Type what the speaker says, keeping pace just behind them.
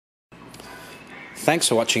Thanks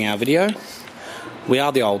for watching our video. We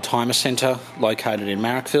are the Oldtimer Centre, located in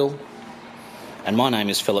Marrickville, and my name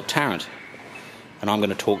is Philip Tarrant, and I'm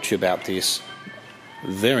going to talk to you about this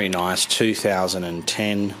very nice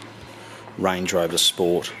 2010 Range Rover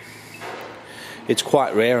Sport. It's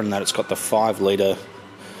quite rare in that it's got the 5-litre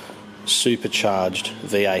supercharged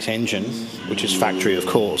V8 engine, which is factory of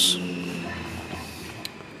course.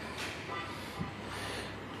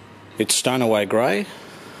 It's stone-away grey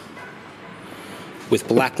with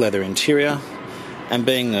black leather interior, and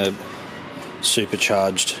being a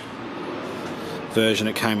supercharged version,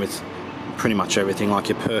 it came with pretty much everything, like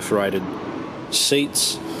your perforated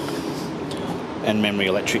seats and memory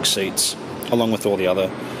electric seats, along with all the other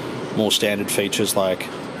more standard features like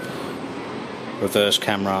reverse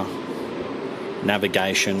camera,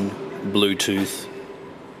 navigation, Bluetooth,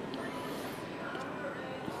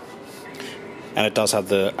 and it does have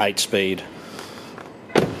the 8-speed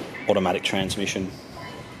automatic transmission.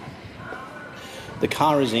 The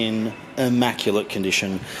car is in immaculate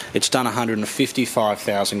condition. It's done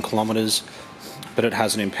 155,000 kilometres, but it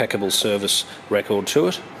has an impeccable service record to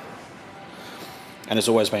it, and has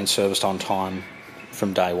always been serviced on time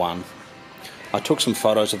from day one. I took some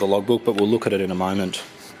photos of the logbook, but we'll look at it in a moment.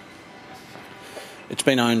 It's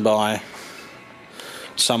been owned by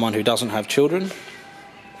someone who doesn't have children.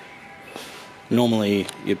 Normally,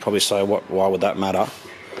 you'd probably say, why would that matter?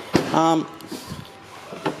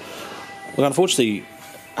 Well, unfortunately,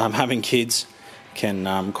 having kids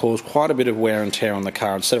can cause quite a bit of wear and tear on the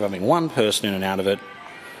car. Instead of having one person in and out of it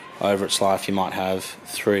over its life, you might have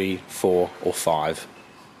 3, 4 or 5.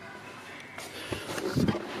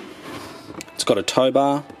 It's got a tow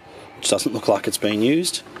bar, which doesn't look like it's been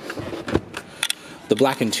used. The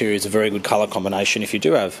black interior is a very good colour combination if you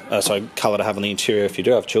do have, colour to have on the interior if you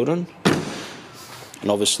do have children. And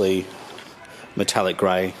obviously, metallic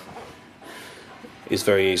grey is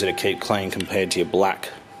very easy to keep clean compared to your black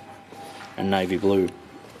and navy blue.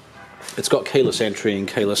 It's got keyless entry and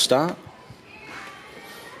keyless start.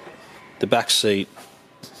 The back seat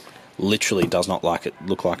literally does not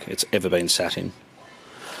look like it's ever been sat in.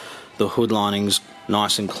 The hood lining's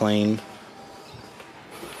nice and clean.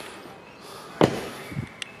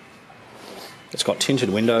 It's got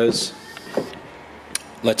tinted windows.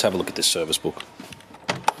 Let's have a look at this service book.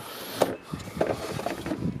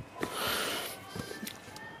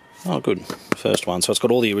 Oh, good. First one. So it's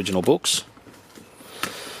got all the original books.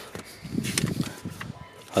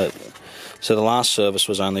 So the last service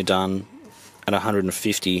was only done at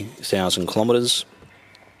 150,000 kilometres.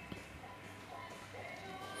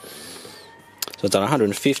 So it's done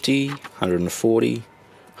 150, 140,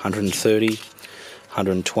 130,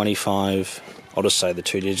 125. I'll just say the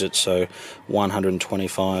 2 digits. So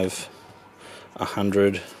 125,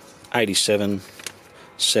 100, 87,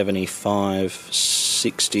 75,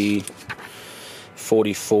 60,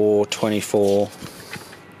 44, 24,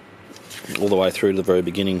 all the way through to the very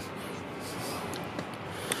beginning.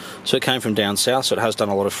 So it came from down south, so it has done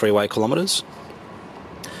a lot of freeway kilometres.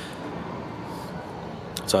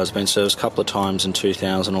 So it's been serviced a couple of times in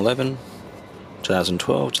 2011,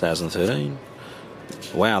 2012, 2013.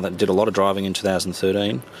 Wow, that did a lot of driving in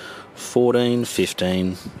 2013. 14,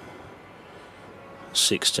 15,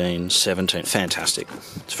 16, 17. Fantastic.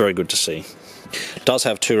 It's very good to see. It does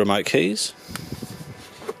have 2 remote keys.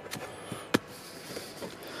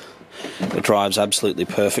 It drives absolutely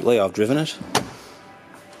perfectly. I've driven it.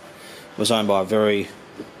 It was owned by a very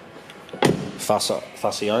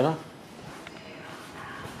fussy owner.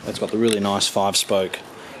 It's got the really nice 5-spoke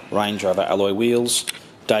Range Rover alloy wheels,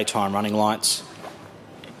 daytime running lights,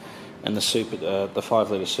 and the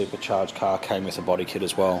 5-litre supercharged car came with a body kit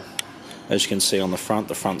as well. As you can see on the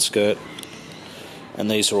front skirt, and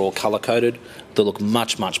these are all colour coded. They look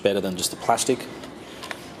much better than just the plastic.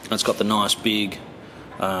 And it's got the nice big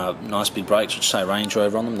brakes which say Range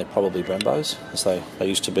Rover on them. They're probably Brembos, as they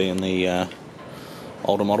used to be in the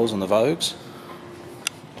older models and the Vogues.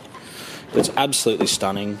 But it's absolutely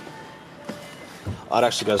stunning. I'd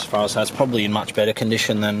actually go as far as say it's probably in much better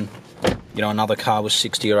condition than, you know, another car with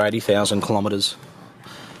 60 or 80,000 kilometres.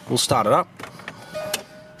 We'll start it up.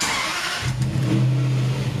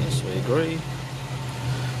 Yes, we agree.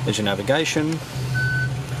 There's your navigation,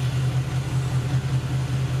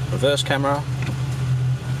 reverse camera,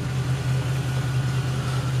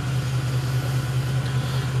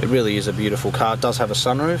 it really is a beautiful car. It does have a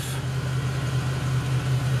sunroof.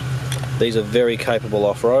 These are very capable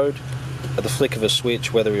off-road. At the flick of a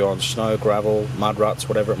switch, whether you're on snow, gravel, mud ruts,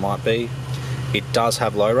 whatever it might be, it does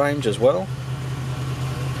have low range as well,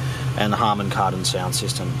 and the Harman Kardon sound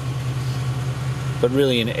system. But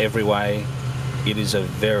really in every way, it is a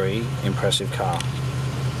very impressive car.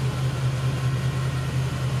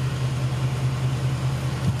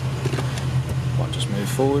 Might just move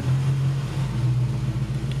forward.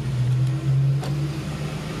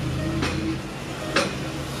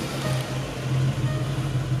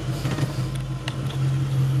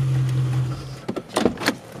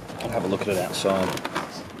 I'll have a look at it outside.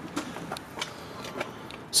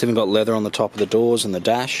 It's even got leather on the top of the doors and the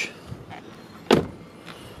dash.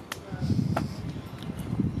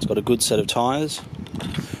 It's got a good set of tyres.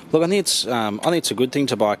 Look, I think it's a good thing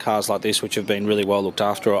to buy cars like this which have been really well looked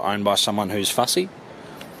after or owned by someone who's fussy.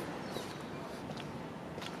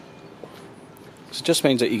 It just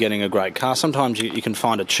means that you're getting a great car. Sometimes you can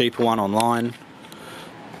find a cheaper one online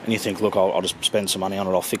and you think, look, I'll just spend some money on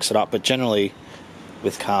it, I'll fix it up. But generally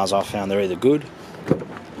with cars I've found they're either good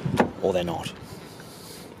or they're not.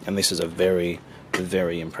 And this is a very,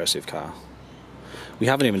 very impressive car. We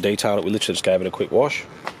haven't even detailed it, we literally just gave it a quick wash.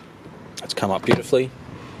 It's come up beautifully.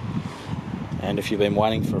 And if you've been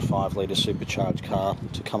waiting for a 5 litre supercharged car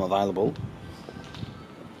to come available,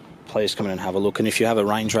 please come in and have a look. And if you have a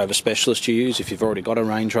Range Rover specialist you use, if you've already got a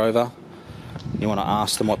Range Rover, you want to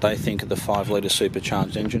ask them what they think of the 5 litre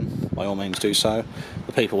supercharged engine, by all means do so.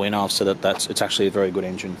 The people we know have said that it's actually a very good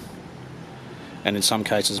engine. And in some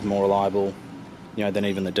cases more reliable, than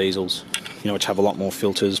even the diesels, which have a lot more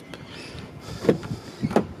filters,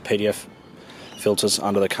 PDF filters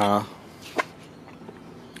under the car,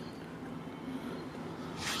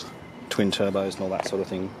 twin turbos and all that sort of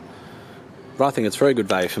thing. But I think it's very good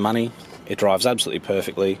value for money. It drives absolutely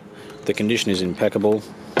perfectly. The condition is impeccable.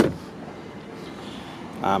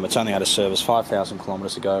 It's only had a service 5,000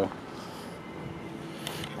 kilometres ago,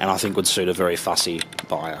 and I think would suit a very fussy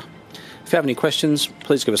buyer. If you have any questions,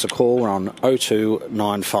 please give us a call. We're on 02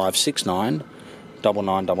 9569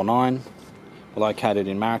 9999. We're located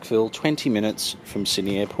in Marrickville, 20 minutes from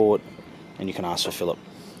Sydney Airport, and you can ask for Philip.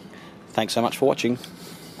 Thanks so much for watching.